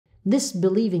This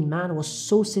believing man was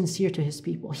so sincere to his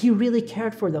people. He really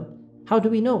cared for them. How do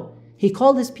we know? He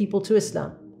called his people to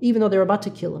Islam, even though they were about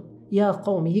to kill him. Ya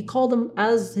qawmi. He called them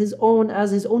as his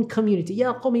own community.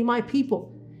 Ya qawmi, my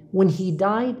people. When he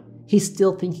died, he's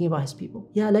still thinking about his people.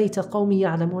 Ya layta qawmi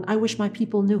ya'lamun. I wish my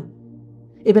people knew.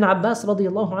 Ibn Abbas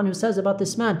radiallahu anhu says about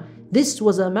this man, this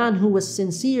was a man who was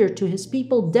sincere to his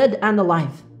people, dead and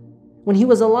alive. When he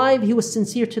was alive, he was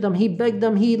sincere to them. He begged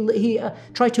them, he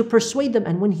tried to persuade them,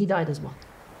 and when he died as well.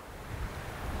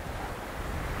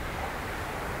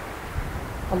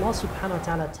 Allah subhanahu wa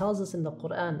ta'ala tells us in the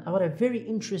Quran about a very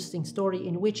interesting story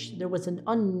in which there was an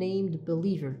unnamed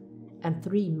believer and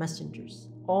 3 messengers,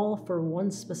 all for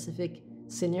one specific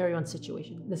scenario and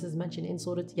situation. This is mentioned in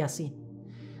Surah Yasin.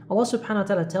 Allah subhanahu wa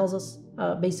ta'ala tells us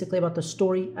basically about the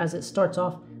story as it starts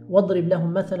off. وَاضْرِبْ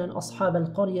لَهُمْ مَثَلًا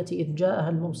أَصْحَابَ الْقَرْيَةِ إِذْ جَاءَهَا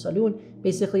الْمُرْسَلُونَ.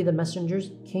 Basically the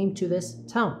messengers came to this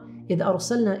town. إِذْ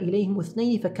أَرْسَلْنَا إِلَيْهِمْ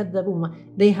اثْنَيْنِ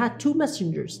فَكَذَّبُوهُمَا. They had 2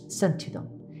 messengers sent to them,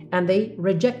 and they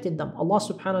rejected them. Allah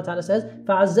subhanahu wa ta'ala says,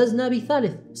 فَعَزَّزْنَا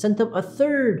بِثَالِثٍ. Sent them a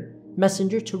 3rd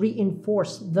messenger to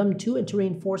reinforce them too and to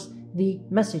reinforce the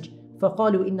message.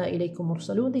 فَقَالُوا إِنَّا إِلَيْكُمْ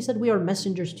مُرْسَلُونَ. They said, we are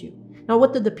messengers to you. Now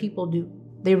what did the people do?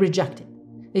 They rejected.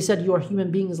 They said, you are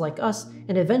human beings like us.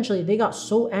 And eventually they got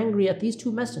so angry at these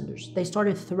 2 messengers, they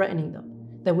started threatening them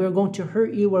that we're going to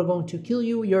hurt you, we're going to kill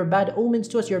you, you're bad omens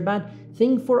to us, you're a bad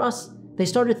thing for us. They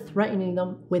started threatening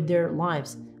them with their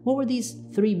lives. What were these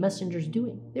 3 messengers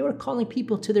doing? They were calling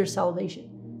people to their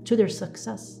salvation, to their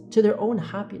success, to their own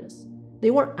happiness.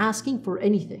 They weren't asking for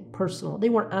anything personal. They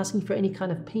weren't asking for any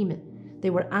kind of payment. They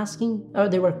were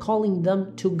calling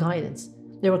them to guidance.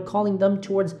 They were calling them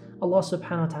towards Allah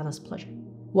subhanahu wa ta'ala's pleasure.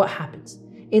 What happens?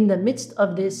 In the midst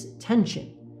of this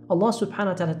tension, Allah subhanahu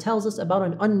wa ta'ala tells us about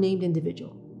an unnamed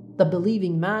individual, the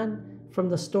believing man from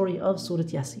the story of Surah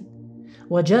Yasin.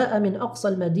 وَجَاءَ مِنْ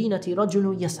أَقْصَى الْمَدِينَةِ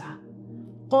رَجُلٌ يَسْعَى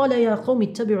قَالَ يَا قَوْمِ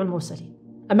اتَّبِعُوا الْمُرْسَلِينَ.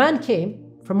 A man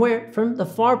came from where? From the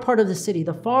far part of the city,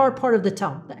 the far part of the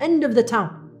town, the end of the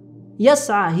town.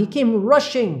 يَسْعَى. He came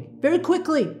rushing very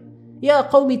quickly. يَا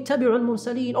قَوْمِ اتَّبِعُوا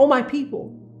الْمُرْسَلِينَ. Oh my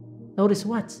people. Notice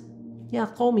what?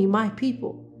 يَا قَوْمِ, my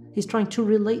people. He's trying to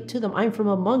relate to them. I'm from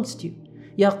amongst you.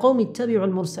 يَا قَوْمِ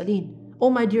اتَّبِعُوا الْمُرْسَلِينَ. Oh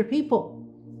my dear people,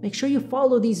 make sure you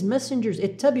follow these messengers.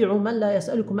 اتَّبِعُوا مَنْ لَا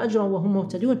يَسْأَلُكُمْ أَجْرًا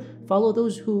وَهُمْ مُهْتَدُونَ. Follow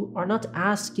those who are not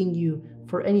asking you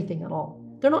for anything at all.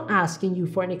 They're not asking you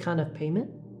for any kind of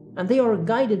payment, and they are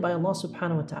guided by Allah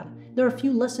subhanahu wa ta'ala. There are a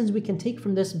few lessons we can take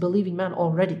from this believing man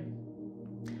already.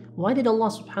 Why did Allah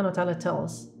subhanahu wa ta'ala tell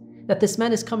us that this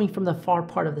man is coming from the far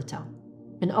part of the town?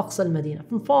 In Aqsa al-Madinah,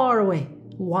 from far away.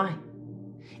 Why?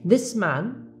 This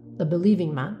man, the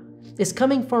believing man, is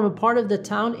coming from a part of the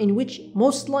town in which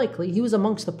most likely he was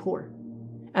amongst the poor.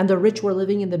 And the rich were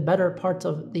living in the better part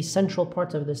of the central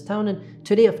part of this town. And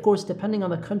today, of course, depending on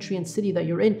the country and city that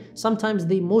you're in, sometimes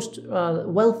the most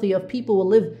wealthy of people will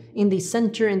live in the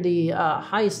center, in the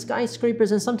highest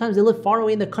skyscrapers, and sometimes they live far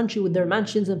away in the country with their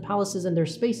mansions and palaces and their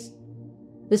space.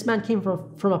 This man came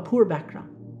from a poor background.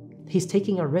 He's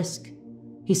taking a risk.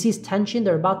 He sees tension.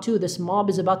 This mob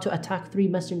is about to attack 3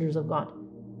 messengers of God.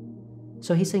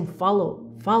 So he's saying,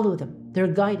 follow them. They're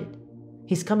guided.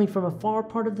 He's coming from a far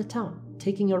part of the town,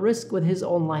 taking a risk with his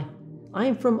own life. I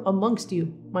am from amongst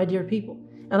you, my dear people.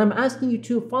 And I'm asking you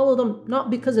to follow them,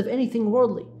 not because of anything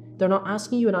worldly. They're not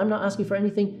asking you, and I'm not asking for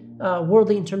anything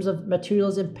worldly in terms of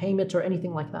materialism, payment, or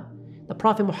anything like that. The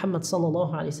Prophet Muhammad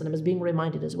sallallahu alaihi wasallam is being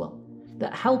reminded as well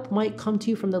that help might come to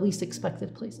you from the least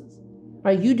expected places.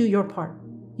 Right? You do your part.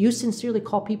 You sincerely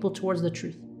call people towards the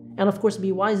truth. And of course,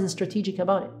 be wise and strategic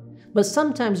about it. But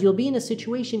sometimes you'll be in a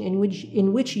situation in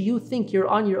which you think you're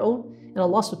on your own, and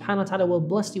Allah subhanahu wa ta'ala will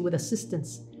bless you with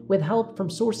assistance, with help from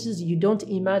sources you don't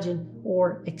imagine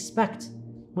or expect.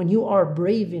 When you are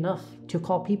brave enough to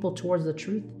call people towards the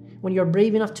truth, when you're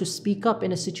brave enough to speak up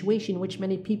in a situation in which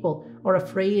many people are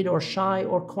afraid or shy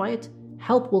or quiet,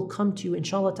 help will come to you,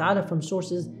 inshallah ta'ala, from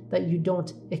sources that you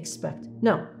don't expect.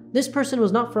 Now, this person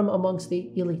was not from amongst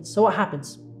the elites. So what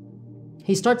happens?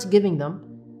 He starts giving them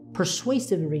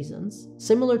persuasive reasons,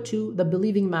 similar to the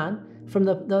believing man from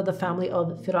the family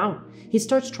of Fir'aun. He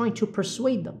starts trying to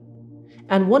persuade them.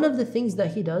 And one of the things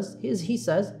that he does is he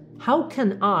says, how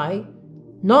can I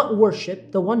not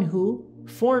worship the one who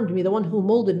formed me, the one who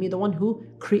molded me, the one who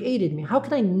created me? How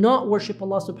can I not worship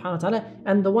Allah subhanahu wa ta'ala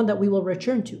and the one that we will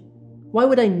return to? Why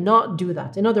would I not do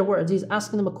that? In other words, he's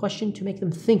asking them a question to make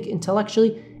them think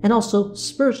intellectually and also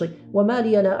spiritually. وَمَا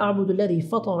لِيَ لَا أَعْبُدُ الَّذِي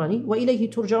فَطَرَنِي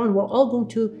وَإِلَيْهِ تُرْجَعُونَ. We're all going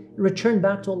to return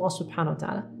back to Allah subhanahu wa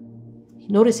ta'ala.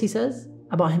 Notice he says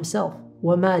about himself,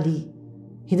 وَمَا لِي.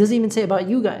 He doesn't even say about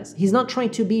you guys. He's not trying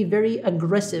to be very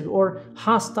aggressive or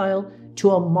hostile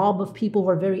to a mob of people who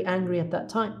are very angry at that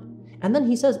time. And then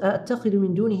he says, أَأَتَّخِذُ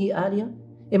مِن دُونِهِ آلِهَةً?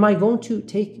 Am I going to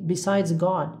take besides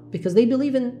God? Because they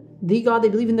believe in the God, they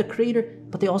believe in the Creator,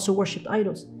 but they also worship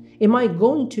idols. Am I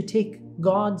going to take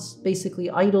gods, basically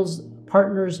idols,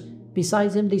 partners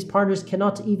besides Him? These partners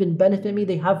cannot even benefit me.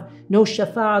 They have no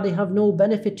shafa'ah, they have no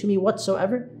benefit to me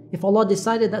whatsoever. If Allah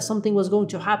decided that something was going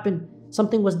to happen,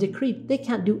 something was decreed, they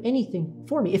can't do anything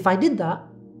for me. If I did that,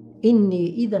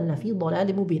 إِنِّي إِذًا لَفِي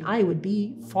ضَلَالٍ مُبِينٍ, I would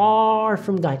be far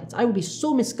from guidance. I would be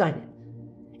so misguided.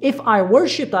 If I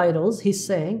worshipped idols, he's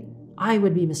saying, I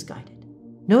would be misguided.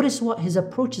 Notice what his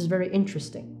approach is very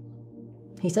interesting.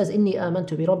 He says, إِنِّي آمَنْتُ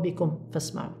بِرَبِّكُمْ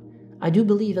فَاسْمَعُونَ. I do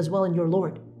believe as well in your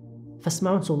Lord.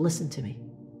 فَاسْمَعُونَ, so listen to me.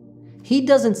 He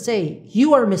doesn't say,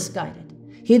 you are misguided.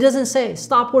 He doesn't say,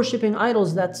 stop worshipping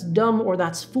idols, that's dumb or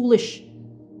that's foolish.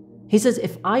 He says,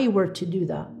 if I were to do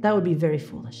that, that would be very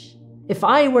foolish. If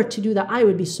I were to do that, I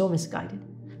would be so misguided.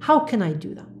 How can I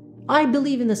do that? I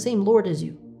believe in the same Lord as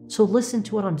you. So listen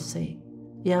to what I'm saying.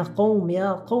 Ya qawm,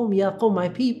 ya qawm, ya qawm, my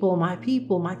people, my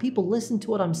people, my people, listen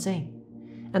to what I'm saying.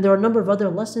 And there are a number of other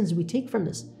lessons we take from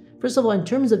this. First of all, in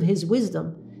terms of his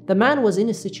wisdom, the man was in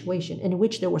a situation in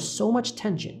which there was so much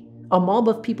tension, a mob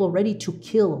of people ready to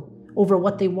kill over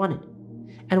what they wanted.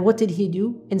 And what did he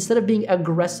do? Instead of being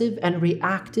aggressive and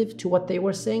reactive to what they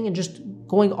were saying and just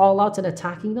going all out and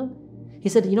attacking them, he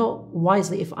said, you know,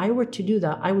 wisely, if I were to do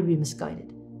that, I would be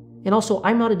misguided. And also,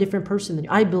 I'm not a different person than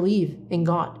you. I believe in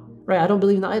God, right? I don't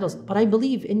believe in the idols, but I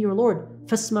believe in your Lord.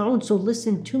 فَاسْمَعُونَ, so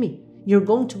listen to me. You're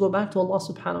going to go back to Allah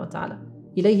subhanahu wa ta'ala.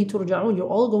 إِلَيْهِ تُرْجَعُونَ, you're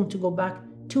all going to go back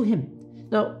to Him.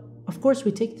 Now, of course,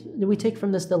 we take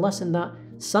from this the lesson that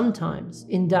sometimes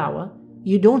in dawah,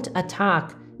 you don't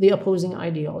attack the opposing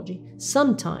ideology.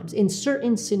 Sometimes, in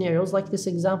certain scenarios, like this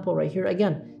example right here,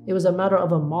 again, it was a matter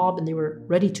of a mob and they were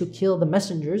ready to kill the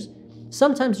messengers.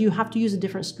 Sometimes you have to use a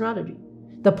different strategy.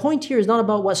 The point here is not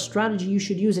about what strategy you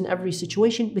should use in every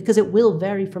situation, because it will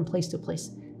vary from place to place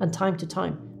and time to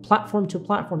time, platform to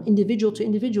platform, individual to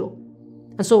individual.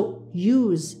 And so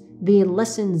use the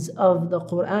lessons of the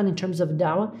Quran in terms of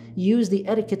da'wah, use the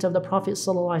etiquette of the Prophet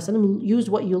ﷺ, use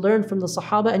what you learned from the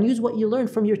Sahaba, and use what you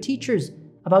learned from your teachers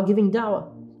about giving da'wah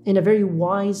in a very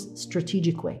wise,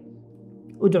 strategic way.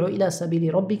 Ud'u ila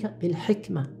sabili rabbika bil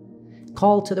hikmah.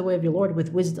 Call to the way of your Lord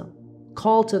with wisdom.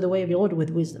 Call to the way of your Lord with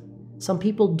wisdom. Some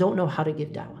people don't know how to give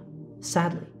da'wah,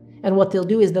 sadly. And what they'll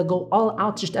do is they'll go all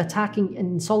out just attacking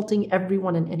and insulting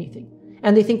everyone and anything.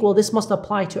 And they think, well, this must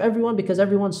apply to everyone because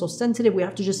everyone's so sensitive, we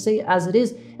have to just say it as it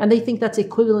is. And they think that's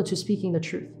equivalent to speaking the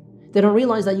truth. They don't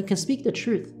realize that you can speak the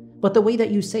truth, but the way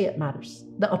that you say it matters.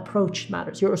 The approach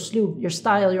matters. Your usloob, your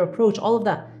style, your approach, all of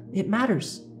that, it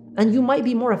matters. And you might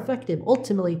be more effective.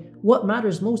 Ultimately, what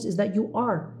matters most is that you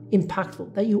are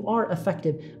impactful, that you are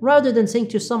effective. Rather than saying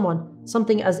to someone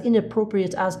something as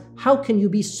inappropriate as, how can you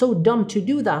be so dumb to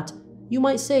do that? You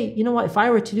might say, you know what, if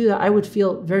I were to do that, I would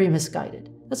feel very misguided.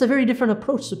 That's a very different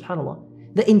approach,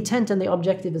 subhanAllah. The intent and the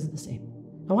objective is the same.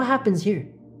 Now what happens here?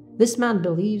 This man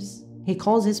believes, he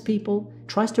calls his people,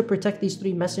 tries to protect these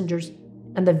three messengers,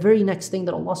 and the very next thing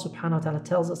that Allah subhanahu wa ta'ala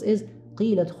tells us is,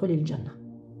 قِيلَ ادْخُلِ الْجَنَّةِ.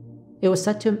 It was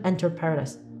said to him, enter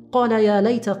paradise. قَالَ يَا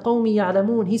لَيْتَ قَوْمِي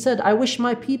يَعْلَمُونَ. He said, I wish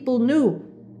my people knew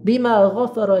بِمَا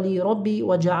غَفَرَ لِي رَبِّي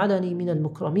وَجَعَلَنِي مِنَ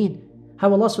الْمُكْرَمِينَ.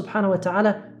 How Allah subhanahu wa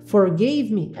ta'ala forgave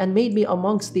me and made me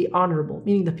amongst the honorable,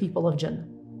 meaning the people of Jannah.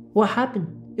 What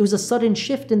happened? It was a sudden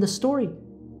shift in the story.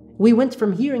 We went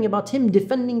from hearing about him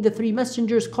defending the three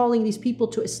messengers, calling these people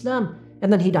to Islam,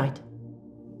 and then he died.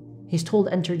 He's told,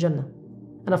 enter Jannah.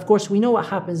 And of course, we know what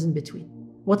happens in between.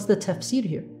 What's the tafsir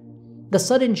here? The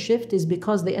sudden shift is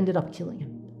because they ended up killing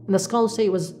him. And the scholars say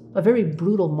it was a very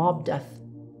brutal mob death.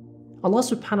 Allah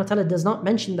subhanahu wa ta'ala does not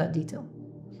mention that detail,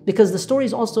 because the story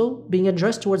is also being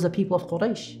addressed towards the people of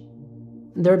Quraysh.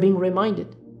 They're being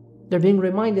reminded. They're being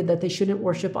reminded that they shouldn't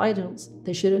worship idols.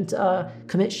 They shouldn't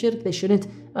commit shirk. They shouldn't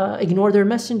ignore their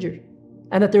messenger.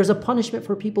 And that there's a punishment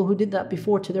for people who did that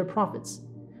before to their prophets.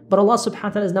 But Allah subhanahu wa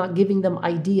ta'ala is not giving them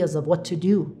ideas of what to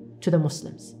do to the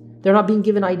Muslims. They're not being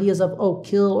given ideas of, oh,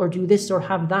 kill or do this or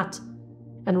have that.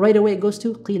 And right away it goes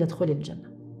to قِيلَ ادْخُلِ الْجَنَّةِ.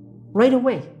 Right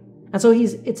away. And so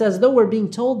it's as though we're being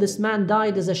told this man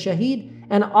died as a shaheed,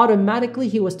 and automatically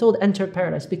he was told enter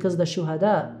paradise, because the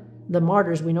shuhada, the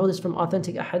martyrs, we know this from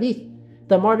authentic ahadith,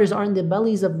 the martyrs are in the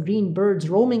bellies of green birds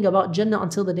roaming about Jannah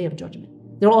until the day of judgment.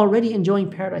 They're already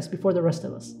enjoying paradise before the rest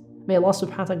of us. May Allah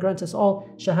subhanahu wa ta'ala grant us all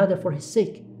shahada for His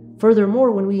sake. Furthermore,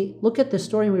 when we look at this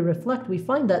story and we reflect, we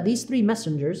find that these three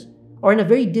messengers are in a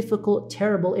very difficult,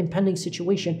 terrible, impending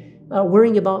situation,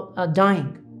 worrying about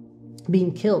dying,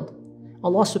 being killed.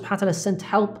 Allah subhanahu wa ta'ala sent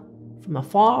help from a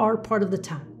far part of the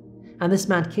town. And this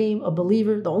man came, a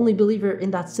believer, the only believer in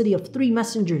that city of three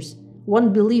messengers,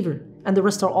 one believer, and the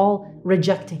rest are all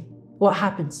rejecting. What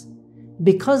happens?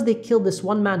 Because they killed this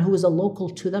one man who was a local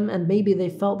to them, and maybe they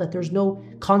felt that there's no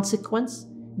consequence,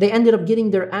 they ended up getting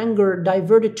their anger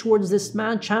diverted towards this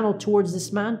man, channeled towards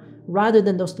this man, rather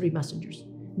than those three messengers.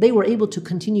 They were able to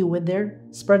continue with their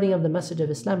spreading of the message of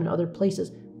Islam in other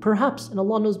places. Perhaps, and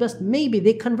Allah knows best, maybe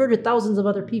they converted thousands of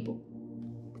other people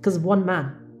because of one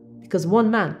man. Because one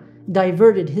man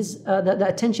diverted the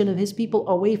attention of his people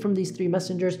away from these three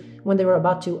messengers when they were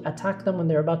about to attack them, when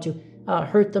they were about to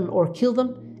hurt them or kill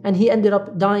them, and he ended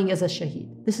up dying as a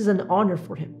shaheed. This is an honor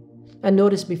for him. And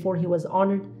notice before he was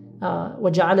honored,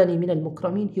 وَجَعَلَنِي مِنَ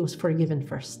الْمُكْرَمِينَ, he was forgiven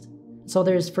first. So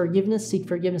there is forgiveness. Seek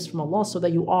forgiveness from Allah so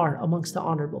that you are amongst the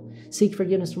honorable. Seek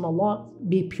forgiveness from Allah.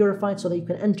 Be purified so that you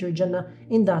can enter Jannah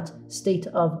in that state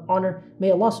of honor. May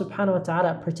Allah subhanahu wa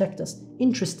ta'ala protect us.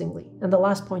 Interestingly, and the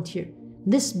last point here,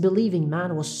 this believing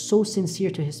man was so sincere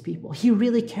to his people. He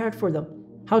really cared for them.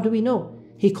 How do we know?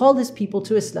 He called his people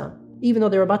to Islam, even though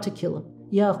they were about to kill him.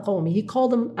 Ya qawmi. He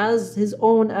called them as his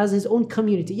own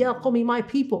community. Ya qawmi, my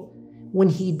people. When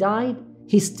he died,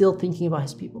 he's still thinking about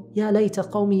his people. Ya layta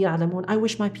qawmi ya'lamun. I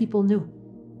wish my people knew.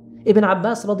 Ibn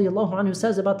Abbas radiallahu anhu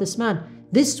says about this man,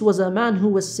 this was a man who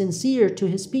was sincere to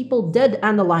his people, dead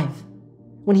and alive.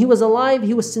 When he was alive,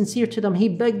 he was sincere to them. He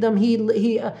begged them.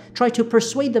 He tried to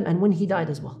persuade them. And when he died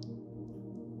as well.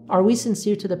 Are we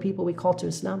sincere to the people we call to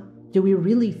Islam? Do we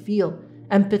really feel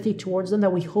empathy towards them,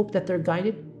 that we hope that they're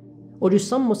guided? Or do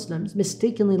some Muslims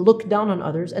mistakenly look down on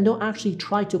others and don't actually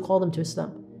try to call them to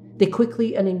Islam? They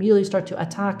quickly and immediately start to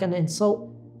attack and insult.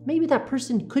 Maybe that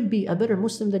person could be a better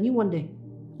Muslim than you one day.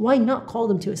 Why not call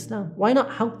them to Islam? Why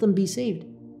not help them be saved?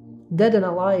 Dead and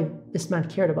alive, this man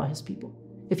cared about his people.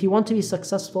 If you want to be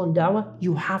successful in dawah,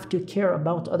 you have to care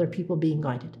about other people being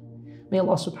guided. May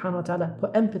Allah subhanahu wa ta'ala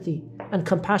put empathy and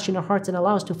compassion in our hearts and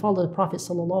allow us to follow the Prophet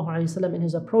sallallahu alaihi wasallam in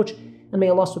his approach. And may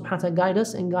Allah subhanahu wa ta'ala guide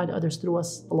us and guide others through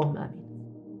us. Allahumma ameen.